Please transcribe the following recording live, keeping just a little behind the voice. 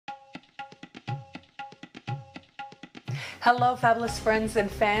Hello, fabulous friends and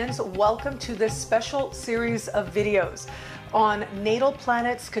fans. Welcome to this special series of videos on natal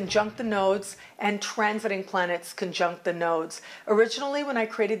planets conjunct the nodes and transiting planets conjunct the nodes. Originally, when I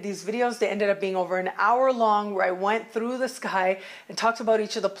created these videos, they ended up being over an hour long, where I went through the sky and talked about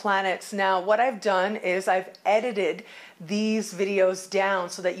each of the planets. Now, what I've done is I've edited these videos down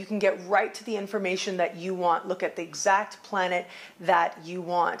so that you can get right to the information that you want. Look at the exact planet that you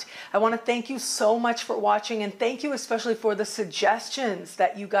want. I want to thank you so much for watching, and thank you especially for the suggestions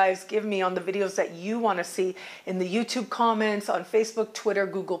that you guys give me on the videos that you want to see in the YouTube comments, on Facebook, Twitter,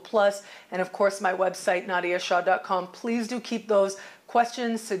 Google+, and of course my website, nadiyashah.com. Please do keep those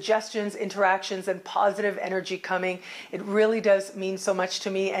questions, suggestions, interactions, and positive energy coming. It really does mean so much to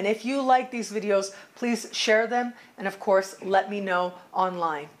me. And if you like these videos, please share them. And of course, let me know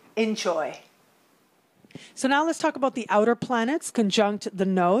online. Enjoy. So now let's talk about the outer planets conjunct the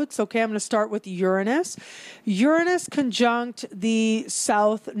nodes. Okay, I'm going to start with Uranus. Uranus conjunct the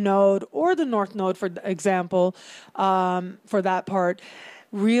south node or the north node, for example, for that part.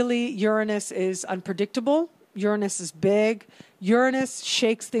 Really, Uranus is unpredictable. Uranus is big. Uranus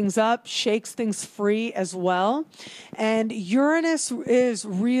shakes things up, shakes things free as well. And Uranus is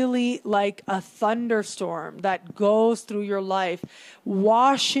really like a thunderstorm that goes through your life,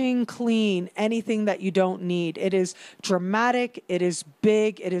 washing clean anything that you don't need. It is dramatic, it is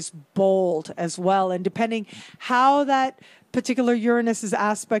big, it is bold as well. And depending how that particular Uranus is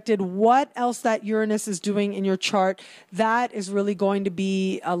aspected, what else that Uranus is doing in your chart, that is really going to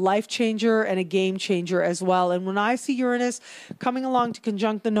be a life changer and a game changer as well. And when I see Uranus coming along to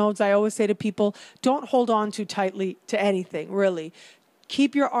conjunct the nodes, I always say to people, don't hold on too tightly to anything, really.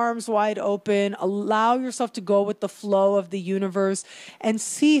 Keep your arms wide open, allow yourself to go with the flow of the universe and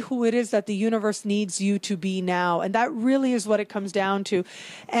see who it is that the universe needs you to be now. And that really is what it comes down to.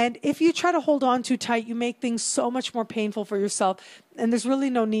 And if you try to hold on too tight, you make things so much more painful for yourself. And there's really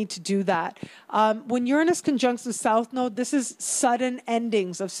no need to do that. When Uranus conjuncts the south node, this is sudden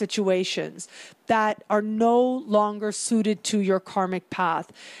endings of situations that are no longer suited to your karmic path.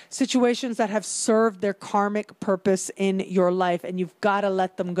 Situations that have served their karmic purpose in your life, and you've got to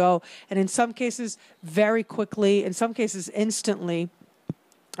let them go. And in some cases, very quickly, in some cases, instantly.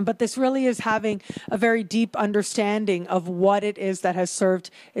 But this really is having a very deep understanding of what it is that has served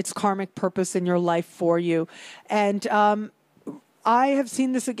its karmic purpose in your life for you. And I have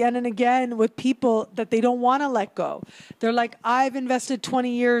seen this again and again with people that they don't want to let go. They're like, I've invested 20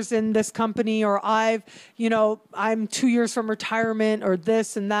 years in this company, or I'm 2 years from retirement, or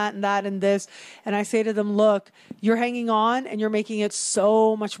this and that and that and this. And I say to them, look, you're hanging on and you're making it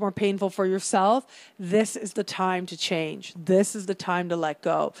so much more painful for yourself. This is the time to change. This is the time to let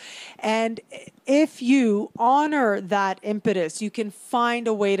go. And if you honor that impetus, you can find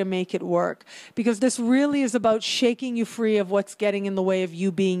a way to make it work, because this really is about shaking you free of what's getting in the way of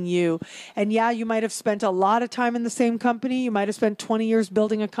you being you. And yeah, you might have spent a lot of time in the same company. You might have spent 20 years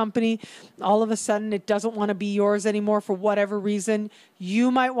building a company. All of a sudden, it doesn't want to be yours anymore for whatever reason.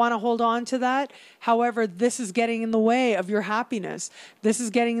 You might want to hold on to that. However, this is getting in the way of your happiness. This is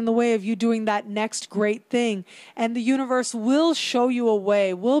getting in the way of you doing that next great thing. And the universe will show you a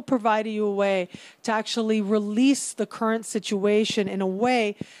way, will provide you a way to actually release the current situation in a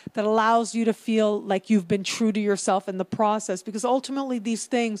way that allows you to feel like you've been true to yourself in the process. Because ultimately these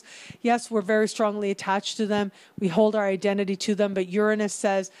things, yes, we're very strongly attached to them. We hold our identity to them. But Uranus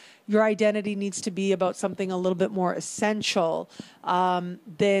says your identity needs to be about something a little bit more essential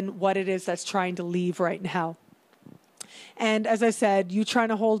than what it is that's trying to leave right now. And as I said, you trying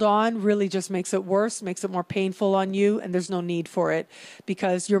to hold on really just makes it worse, makes it more painful on you, and there's no need for it,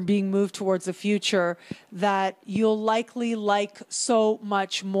 because you're being moved towards a future that you'll likely like so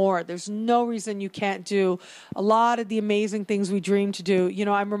much more. There's no reason you can't do a lot of the amazing things we dream to do. You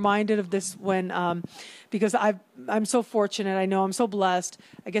know, I'm reminded of this when, because I'm so fortunate. I know I'm so blessed.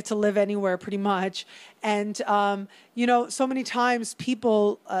 I get to live anywhere pretty much. And, so many times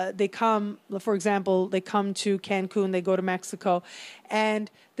people, they come, for example, they come to Cancun, they go to Mexico, and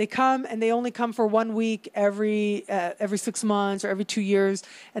they come and they only come for 1 week every 6 months or every 2 years,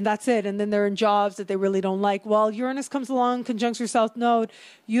 and that's it. And then they're in jobs that they really don't like. Well, Uranus comes along, conjuncts your south node.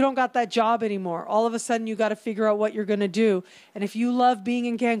 You don't got that job anymore. All of a sudden, you got to figure out what you're going to do. And if you love being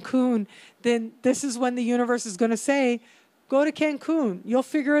in Cancun, then this is when the universe is going to say, go to Cancun. You'll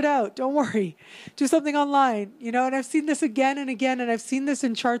figure it out. Don't worry. Do something online. And I've seen this again and again, and I've seen this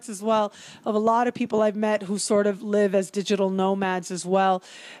in charts as well of a lot of people I've met who sort of live as digital nomads as well.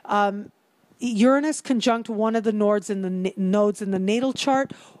 Uranus conjunct one of the nodes in the natal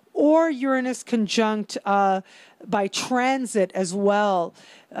chart, or Uranus conjunct by transit as well,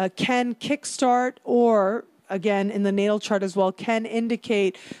 can kickstart or again, in the natal chart as well, can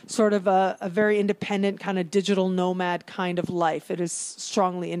indicate sort of a very independent kind of digital nomad kind of life. It is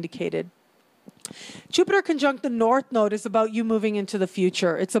strongly indicated. Jupiter conjunct the North Node is about you moving into the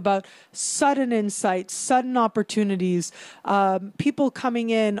future. It's about sudden insights, sudden opportunities, people coming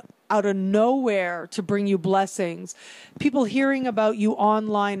in out of nowhere to bring you blessings, people hearing about you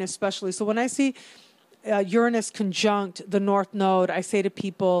online especially. So when I see Uranus conjunct the North Node, I say to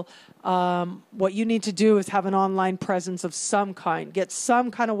people, what you need to do is have an online presence of some kind. Get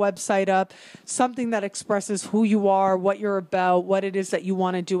some kind of website up, something that expresses who you are, what you're about, what it is that you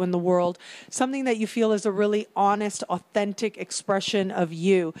want to do in the world, something that you feel is a really honest, authentic expression of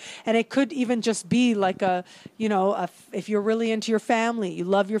you. And it could even just be like if you're really into your family, you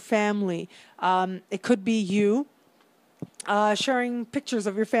love your family, it could be you sharing pictures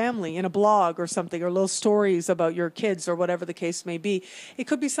of your family in a blog or something, or little stories about your kids or whatever the case may be. It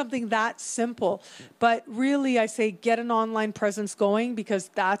could be something that simple. But really, I say get an online presence going, because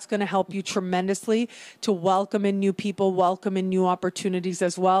that's going to help you tremendously to welcome in new people, welcome in new opportunities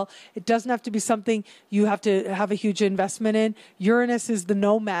as well. It doesn't have to be something you have to have a huge investment in. Uranus is the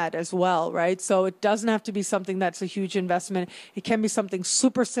nomad as well, right? So it doesn't have to be something that's a huge investment. It can be something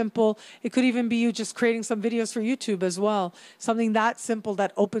super simple. It could even be you just creating some videos for YouTube as well. Something that simple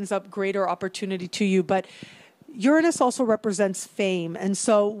that opens up greater opportunity to you. But Uranus also represents fame. And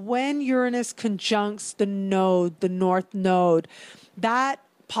so when Uranus conjuncts the node, the North Node, that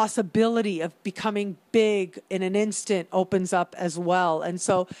possibility of becoming big in an instant opens up as well. And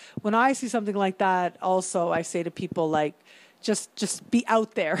so when I see something like that, also I say to people, like, just be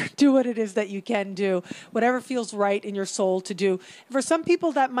out there. Do what it is that you can do. Whatever feels right in your soul to do. For some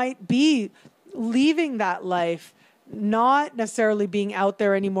people, that might be leaving that life, not necessarily being out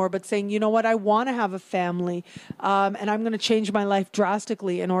there anymore, but saying, you know what, I want to have a family, and I'm going to change my life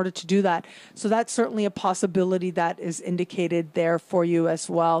drastically in order to do that. So that's certainly a possibility that is indicated there for you as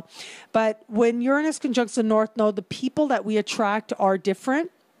well. But when Uranus conjuncts the North Node, the people that we attract are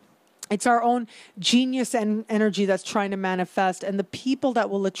different. It's our own genius and energy that's trying to manifest. And the people that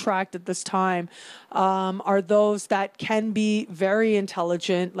will attract at this time are those that can be very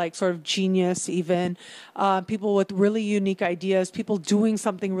intelligent, like sort of genius even, people with really unique ideas, people doing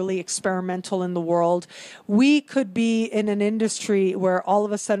something really experimental in the world. We could be in an industry where all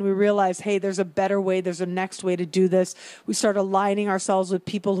of a sudden we realize, hey, there's a better way, there's a next way to do this. We start aligning ourselves with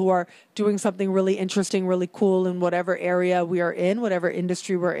people who are doing something really interesting, really cool in whatever area we are in, whatever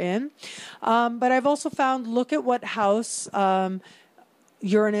industry we're in. But I've also found, look at what house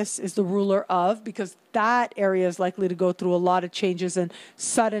Uranus is the ruler of, because that area is likely to go through a lot of changes and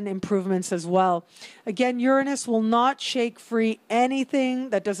sudden improvements as well. Again, Uranus will not shake free anything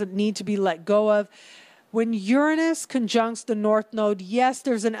that doesn't need to be let go of. When Uranus conjuncts the North Node, yes,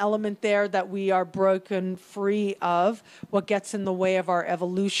 there's an element there that we are broken free of, what gets in the way of our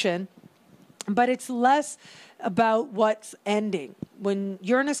evolution. But it's less about what's ending. When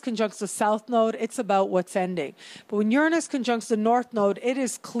Uranus conjuncts the South Node, it's about what's ending. But when Uranus conjuncts the North Node, it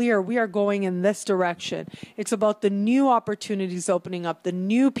is clear we are going in this direction. It's about the new opportunities opening up, the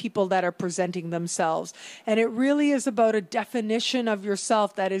new people that are presenting themselves. And it really is about a definition of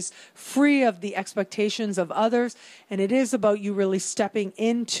yourself that is free of the expectations of others. And it is about you really stepping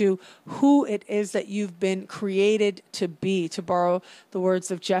into who it is that you've been created to be, to borrow the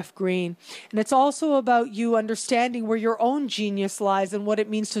words of Jeff Green. And it's also about you understanding where your own genius lies and what it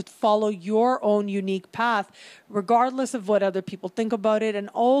means to follow your own unique path, regardless of what other people think about it. And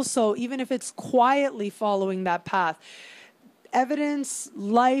also, even if it's quietly following that path, evidence,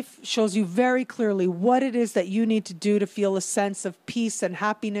 life shows you very clearly what it is that you need to do to feel a sense of peace and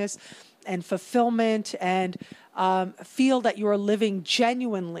happiness and fulfillment, and feel that you are living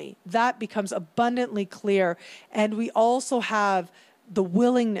genuinely. That becomes abundantly clear. And we also have the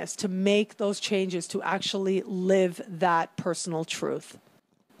willingness to make those changes to actually live that personal truth.